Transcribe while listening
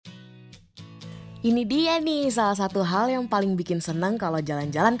Ini dia nih salah satu hal yang paling bikin senang kalau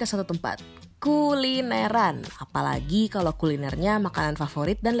jalan-jalan ke suatu tempat. Kulineran, apalagi kalau kulinernya makanan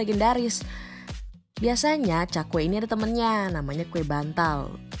favorit dan legendaris. Biasanya cakwe ini ada temennya, namanya kue bantal.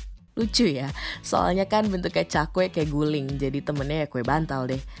 Lucu ya, soalnya kan bentuknya cakwe kayak guling, jadi temennya ya kue bantal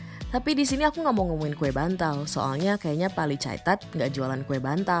deh. Tapi di sini aku nggak mau ngomongin kue bantal, soalnya kayaknya Pak Li Tjay Tat nggak jualan kue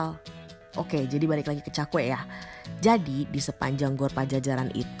bantal. Oke, jadi balik lagi ke cakwe ya. Jadi di sepanjang Gor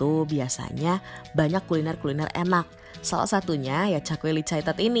Pajajaran itu biasanya banyak kuliner-kuliner enak. Salah satunya ya Cakwe Li Tjay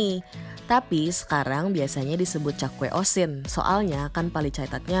Tat ini. Tapi sekarang biasanya disebut cakwe osin. Soalnya kan Pak Li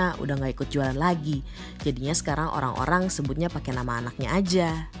Tjay Tatnya udah gak ikut jualan lagi. Jadinya sekarang orang-orang sebutnya pakai nama anaknya aja.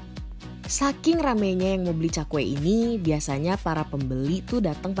 Saking ramenya yang mau beli cakwe ini, biasanya para pembeli tuh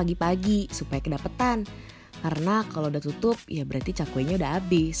datang pagi-pagi supaya kedapetan. Karena kalau udah tutup ya berarti cakwenya udah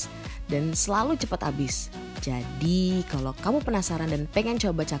habis. Dan selalu cepat habis. Jadi kalau kamu penasaran dan pengen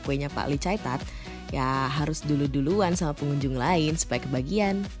coba cakwenya Pak Li Tjay Tat, ya harus dulu-duluan sama pengunjung lain supaya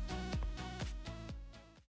kebagian.